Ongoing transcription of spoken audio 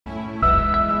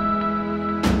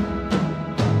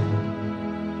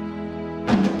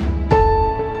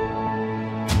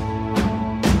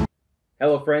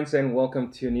Hello friends and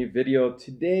welcome to a new video.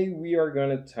 Today we are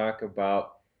going to talk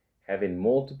about having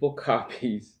multiple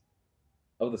copies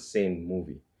of the same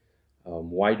movie.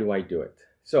 Why do I do it?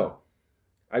 So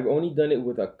I've only done it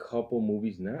with a couple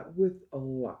movies, not with a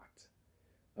lot.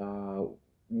 Uh,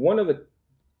 One of the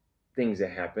things that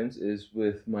happens is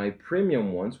with my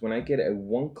premium ones, when I get a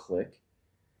one click,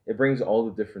 it brings all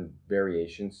the different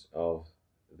variations of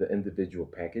the individual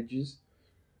packages.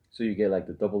 So you get like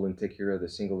the double interior, the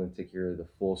single interior, the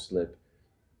full slip,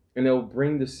 and they'll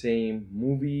bring the same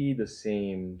movie, the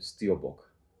same steelbook.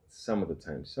 Some of the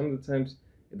times,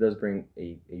 it does bring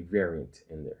a variant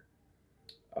in there.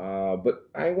 But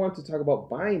I want to talk about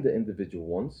buying the individual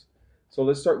ones. So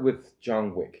let's start with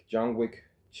John Wick. John Wick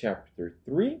Chapter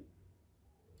 3.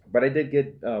 But I did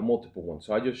get multiple ones,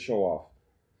 so I just show off.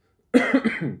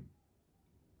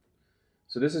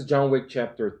 So this is John Wick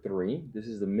Chapter 3. This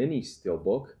is the mini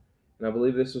steelbook. And I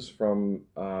believe this was from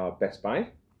Best Buy.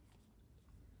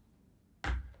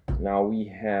 Now we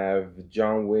have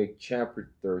John Wick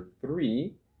Chapter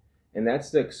 3, and that's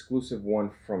the exclusive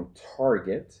one from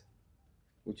Target,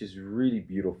 which is really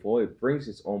beautiful. It brings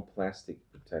its own plastic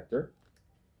protector.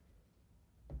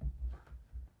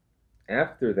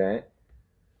 After that,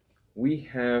 we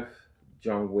have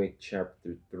John Wick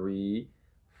Chapter 3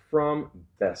 from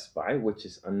Best Buy, which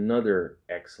is another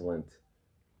excellent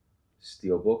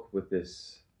steelbook with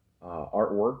this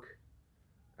artwork.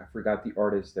 I forgot the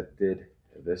artist that did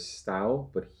this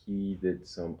style, but he did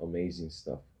some amazing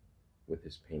stuff with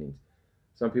his paintings.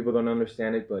 Some people don't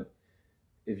understand it, but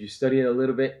if you study it a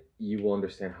little bit, you will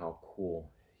understand how cool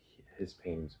his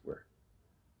paintings were.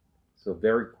 So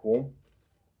very cool.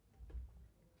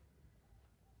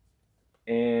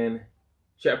 And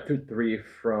Chapter 3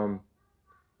 from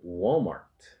Walmart.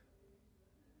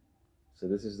 So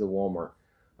this is the Walmart.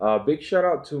 Big shout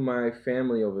out to my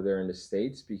family over there in the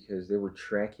States because they were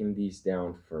tracking these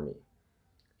down for me.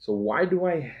 So why do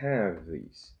I have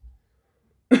these?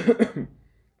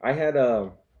 I had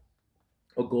a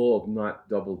goal of not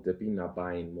double dipping, not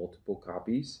buying multiple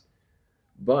copies,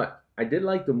 but I did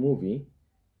like the movie,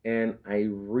 and I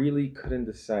really couldn't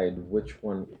decide which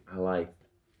one I liked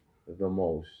the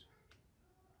most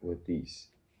with these.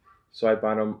 So I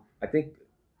bought them. I think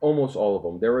almost all of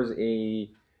them. There was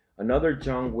another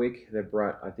John Wick that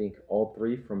brought I think all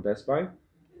three from Best Buy.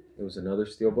 It was another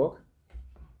steelbook.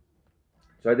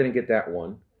 So I didn't get that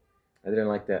one. I didn't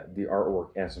like the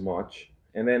artwork as much.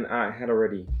 And then I had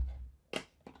already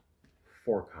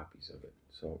 4 copies of it.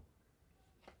 So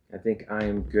I think I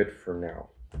am good for now.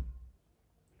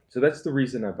 So that's the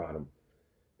reason I bought them.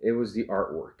 It was the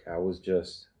artwork. I was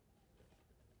just,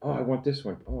 oh, I want this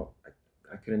one. Oh,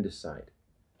 I couldn't decide.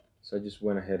 So I just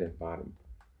went ahead and bought them.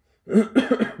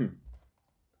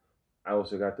 I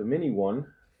also got the mini one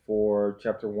for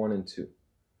chapter 1 and 2.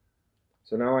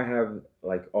 So now I have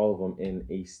like all of them in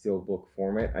a steelbook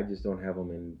format. I just don't have them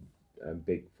in a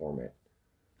big format,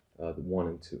 the 1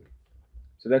 and 2.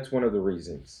 So that's one of the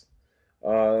reasons.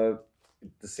 The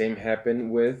same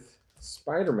happened with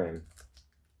Spider-Man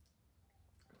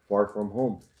Far From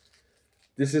Home.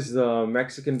 This is the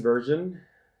Mexican version.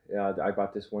 I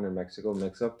bought this one in Mexico,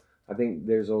 mix up. I think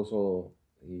there's also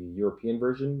the European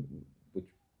version, which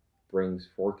brings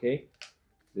 4K.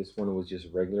 This one was just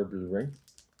regular Blu-ray.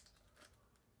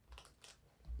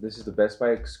 This is the Best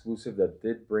Buy exclusive that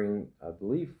did bring, I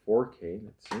believe, 4K.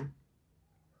 Let's see.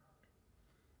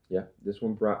 Yeah, this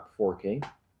one brought 4K.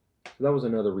 So that was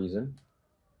another reason.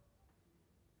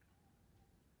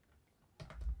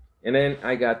 And then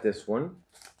I got this one.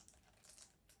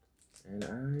 And I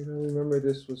don't remember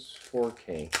this was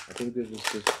 4K. I think this was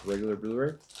just regular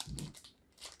Blu-ray.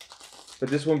 But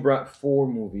this one brought 4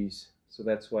 movies. So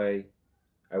that's why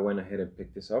I went ahead and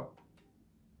picked this up.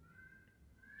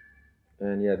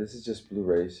 And yeah, this is just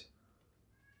Blu-rays.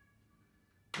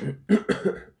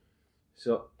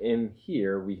 So in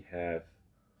here we have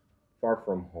Far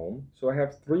From Home. So I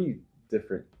have 3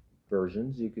 different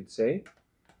versions, you could say.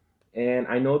 And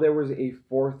I know there was a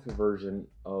 4th version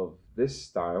of this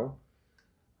style.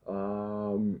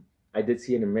 I did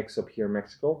see it in mix up here in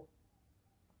Mexico,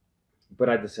 but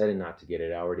I decided not to get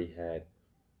it. I already had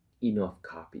enough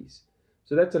copies.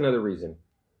 So that's another reason,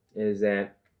 is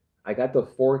that I got the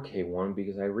 4K one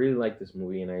because I really liked this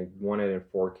movie and I wanted it in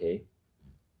 4K.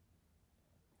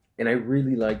 And I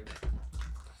really liked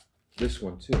this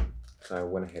one too. So I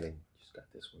went ahead and just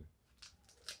got this one.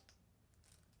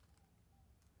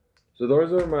 So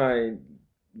those are my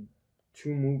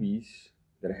 2 movies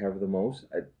that I have the most.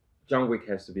 John Wick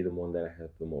has to be the one that I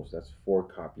have the most. That's 4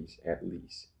 copies at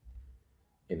least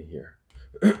in here.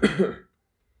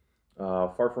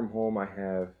 Far From Home, I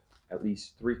have at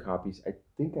least 3 copies. I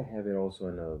think I have it also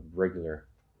in a regular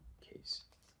case.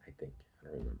 I think, I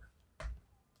don't remember.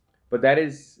 But that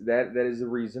is the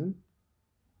reason.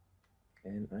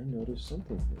 And I noticed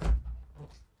something here.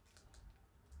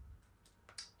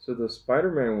 So the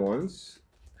Spider-Man ones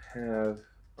have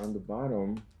on the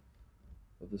bottom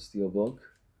of the steelbook,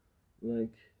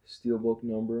 like steelbook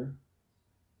number,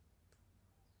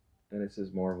 and it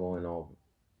says Marvel and all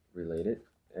related.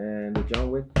 And the John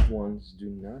Wick ones do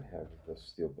not have the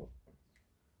steelbook.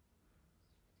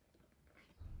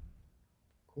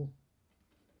 Cool.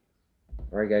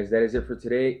 All right, guys, that is it for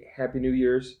today. Happy New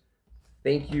Year's.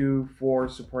 Thank you for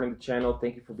supporting the channel.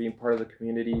 Thank you for being part of the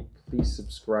community. Please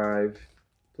subscribe.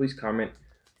 Please comment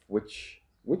which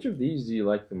of these do you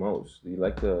like the most? Do you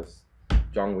like the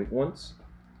John Wick ones?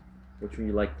 Which one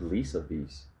you like the least of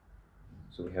these?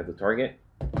 So we have the Target,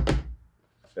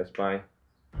 Best Buy,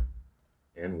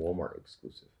 and Walmart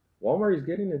exclusive. Walmart is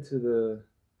getting into the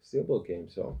Steelbook game,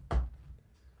 so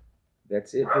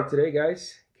that's it for today,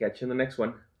 guys. Catch you in the next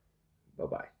one.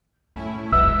 Bye-bye.